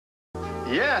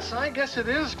Yes, I guess it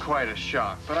is quite a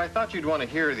shock, but I thought you'd want to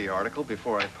hear the article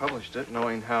before I published it,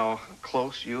 knowing how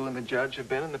close you and the judge have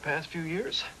been in the past few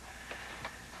years.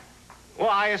 Well,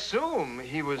 I assume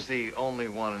he was the only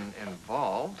one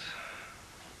involved.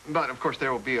 But, of course,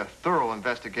 there will be a thorough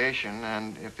investigation,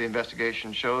 and if the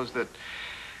investigation shows that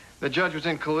the judge was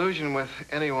in collusion with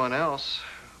anyone else,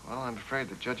 well, I'm afraid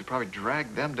the judge would probably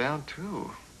drag them down, too.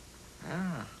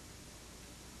 Yeah.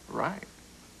 Right.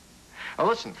 Oh,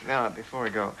 listen, now, before we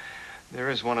go, there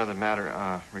is one other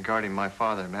matter regarding my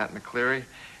father, Matt McCleary.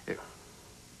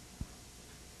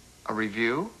 A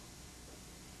review?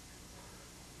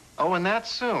 Oh, and that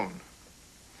soon?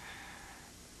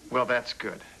 Well, that's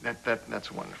good.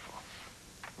 That's wonderful.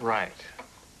 Right.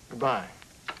 Goodbye.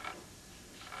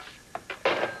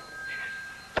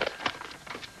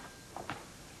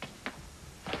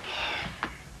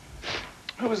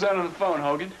 Who was that on the phone,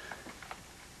 Hogan?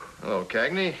 Hello,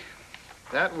 Cagney.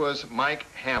 That was Mike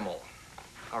Hamill,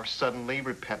 our suddenly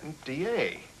repentant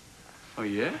DA. Oh,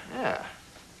 yeah? Yeah.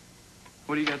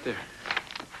 What do you got there?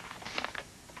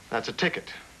 That's a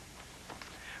ticket.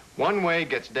 One way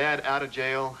gets Dad out of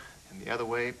jail, and the other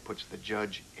way puts the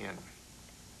judge in.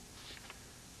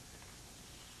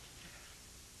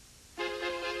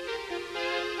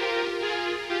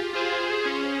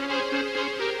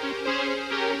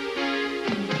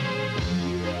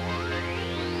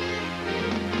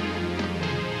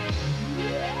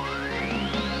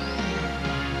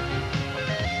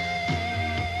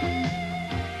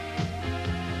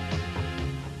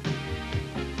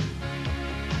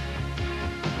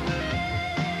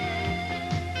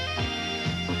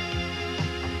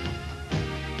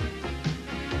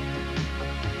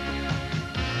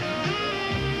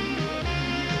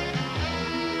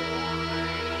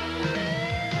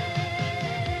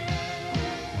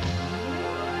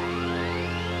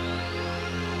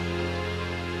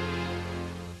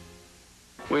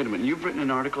 Wait a minute, you've written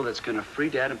an article that's going to free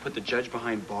Dad and put the judge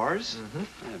behind bars?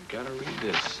 Mm-hmm. I've got to read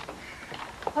this.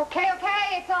 Okay,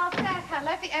 it's all set. I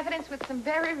left the evidence with some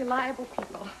very reliable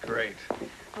people. Great.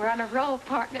 We're on a roll,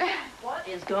 partner. What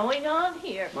is going on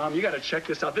here? Mom, you got to check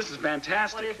this out. This is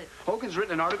fantastic. What is it? Hogan's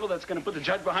written an article that's going to put the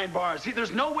judge behind bars. See,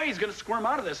 there's no way he's going to squirm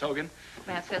out of this, Hogan.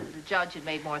 Matt said that the judge had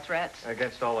made more threats.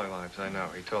 Against all our lives, I know.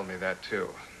 He told me that, too.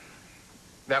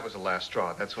 That was the last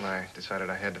straw. That's when I decided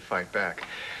I had to fight back.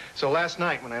 So last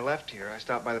night, when I left here, I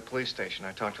stopped by the police station.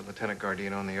 I talked to Lieutenant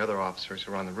Gardino and the other officers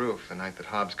who were on the roof the night that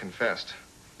Hobbs confessed.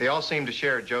 They all seemed to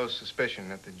share Joe's suspicion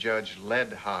that the judge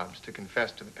led Hobbs to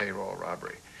confess to the payroll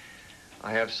robbery.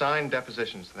 I have signed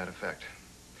depositions to that effect.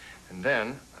 And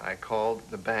then I called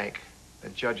the bank, the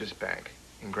judge's bank,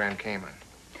 in Grand Cayman.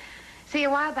 See, a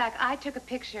while back, I took a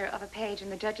picture of a page in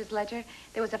the judge's ledger.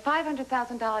 There was a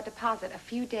 $500,000 deposit a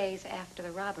few days after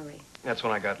the robbery. That's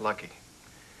when I got lucky.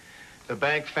 The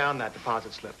bank found that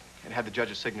deposit slip and had the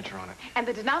judge's signature on it. And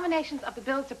the denominations of the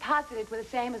bills deposited were the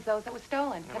same as those that were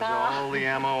stolen. That was all the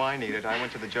ammo I needed. I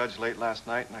went to the judge late last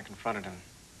night and I confronted him.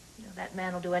 You know, that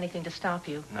man will do anything to stop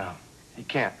you. No, he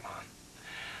can't, Mom.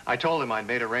 I told him I'd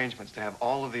made arrangements to have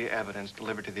all of the evidence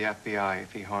delivered to the FBI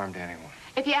if he harmed anyone.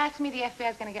 If you ask me, the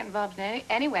FBI is going to get involved in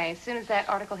anyway as soon as that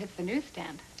article hits the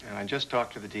newsstand. And I just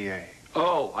talked to the DA.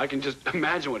 Oh, I can just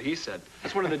imagine what he said.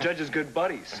 That's one of the judge's good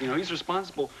buddies. You know, he's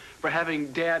responsible for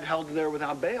having Dad held there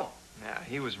without bail. Yeah,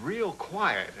 he was real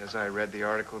quiet as I read the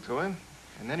article to him.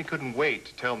 And then he couldn't wait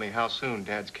to tell me how soon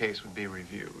Dad's case would be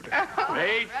reviewed.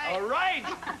 Great. All right.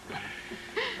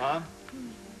 Mom?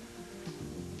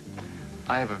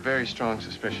 I have a very strong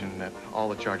suspicion that all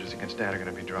the charges against Dad are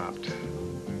going to be dropped.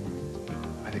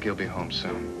 I think he'll be home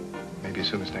soon. Maybe as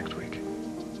soon as next week.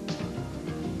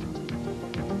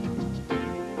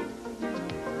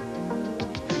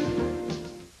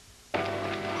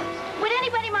 Would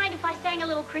anybody mind if I sang a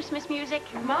little Christmas music?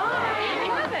 Come on. I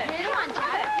love it. Come on,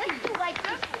 Tara. Let's do like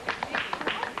this.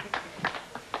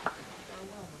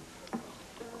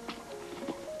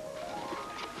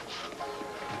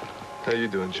 How you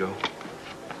doing, Joe?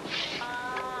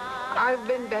 I've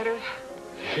been better.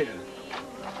 Yeah.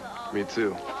 Me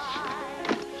too.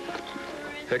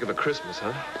 Heck of a Christmas,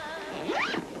 huh?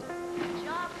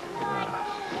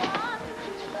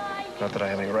 Not that I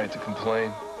have any right to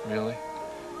complain, really.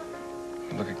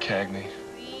 Look at Cagney.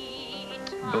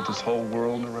 Built his whole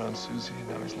world around Susie, and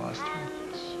now he's lost her.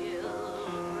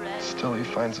 Still, he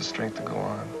finds the strength to go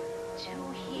on.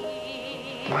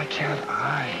 Why can't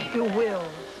I? You will.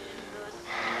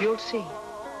 You'll see.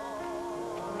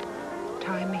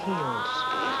 Time heals.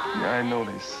 Yeah, I know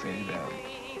they say that.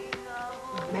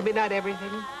 Maybe not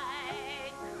everything.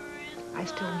 I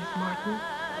still miss Martin.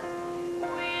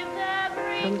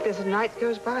 And as the night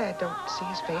goes by, I don't see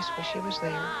his face. Wish he was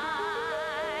there.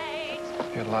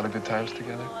 You had a lot of good times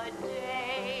together?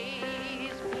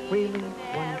 Really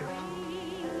wonderful.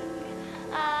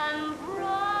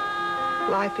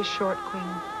 Life is short, Queen.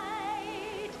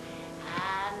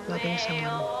 Loving someone,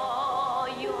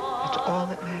 it's all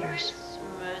that matters.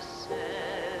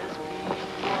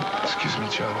 Excuse me,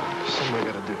 Joe. Something I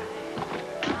gotta do.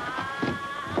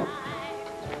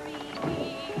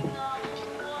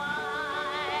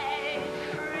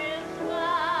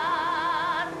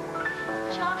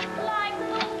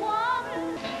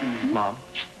 Mom?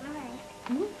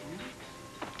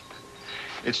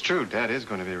 It's true, Dad is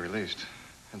going to be released,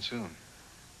 and soon.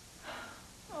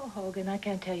 Oh, Hogan, I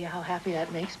can't tell you how happy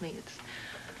that makes me. It's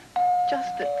just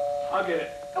that... I'll get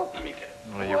it. Oh, let me get it.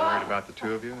 Well, you're worried about the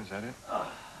two of you, is that it?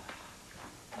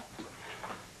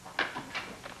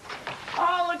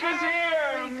 Oh, look who's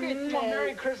here!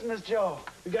 Merry Christmas, Joe.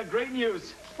 We got great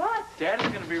news. What? Dad is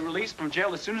going to be released from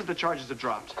jail as soon as the charges are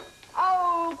dropped.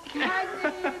 Oh,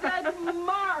 Cagney, that's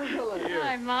marvelous.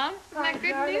 Hi, Mom. Isn't that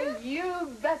good news?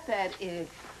 You bet that is.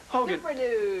 Hogan, Super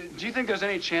news. do you think there's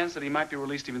any chance that he might be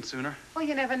released even sooner? Well,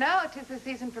 you never know. 'Tis the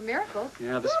season for miracles.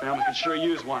 Yeah, this family could sure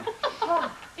use one.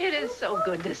 Oh, it is so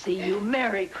good to see you.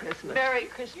 Merry Christmas. Merry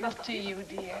Christmas to you,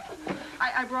 dear.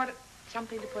 I brought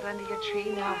something to put under your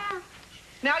tree now.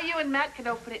 Now you and Matt can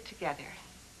open it together.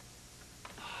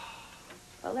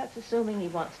 Well, that's assuming he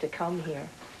wants to come here.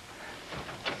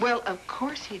 Well, of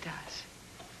course he does.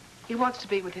 He wants to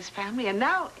be with his family, and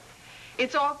now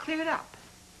it's all cleared up.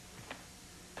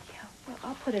 Yeah, well,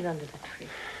 I'll put it under the tree.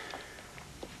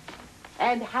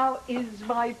 And how is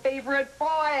my favorite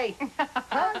boy?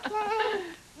 Okay.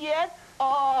 Yes,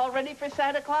 all ready for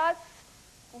Santa Claus?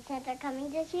 Is Santa coming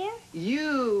this year?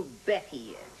 You bet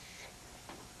he is.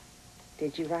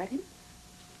 Did you write him?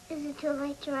 Is it too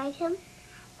late to write him?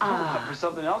 For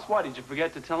something else? Why, did you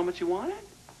forget to tell him what you wanted?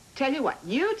 Tell you what,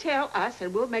 you tell us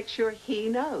and we'll make sure he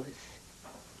knows.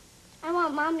 I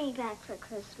want Mommy back for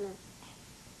Christmas.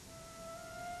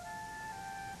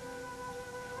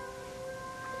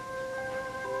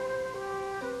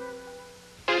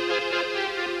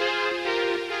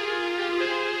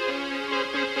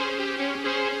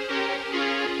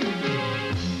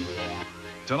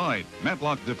 Tonight,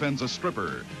 Matlock defends a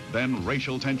stripper. Then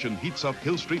racial tension heats up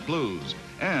Hill Street Blues.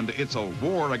 And it's a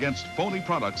war against phony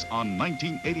products on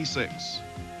 1986.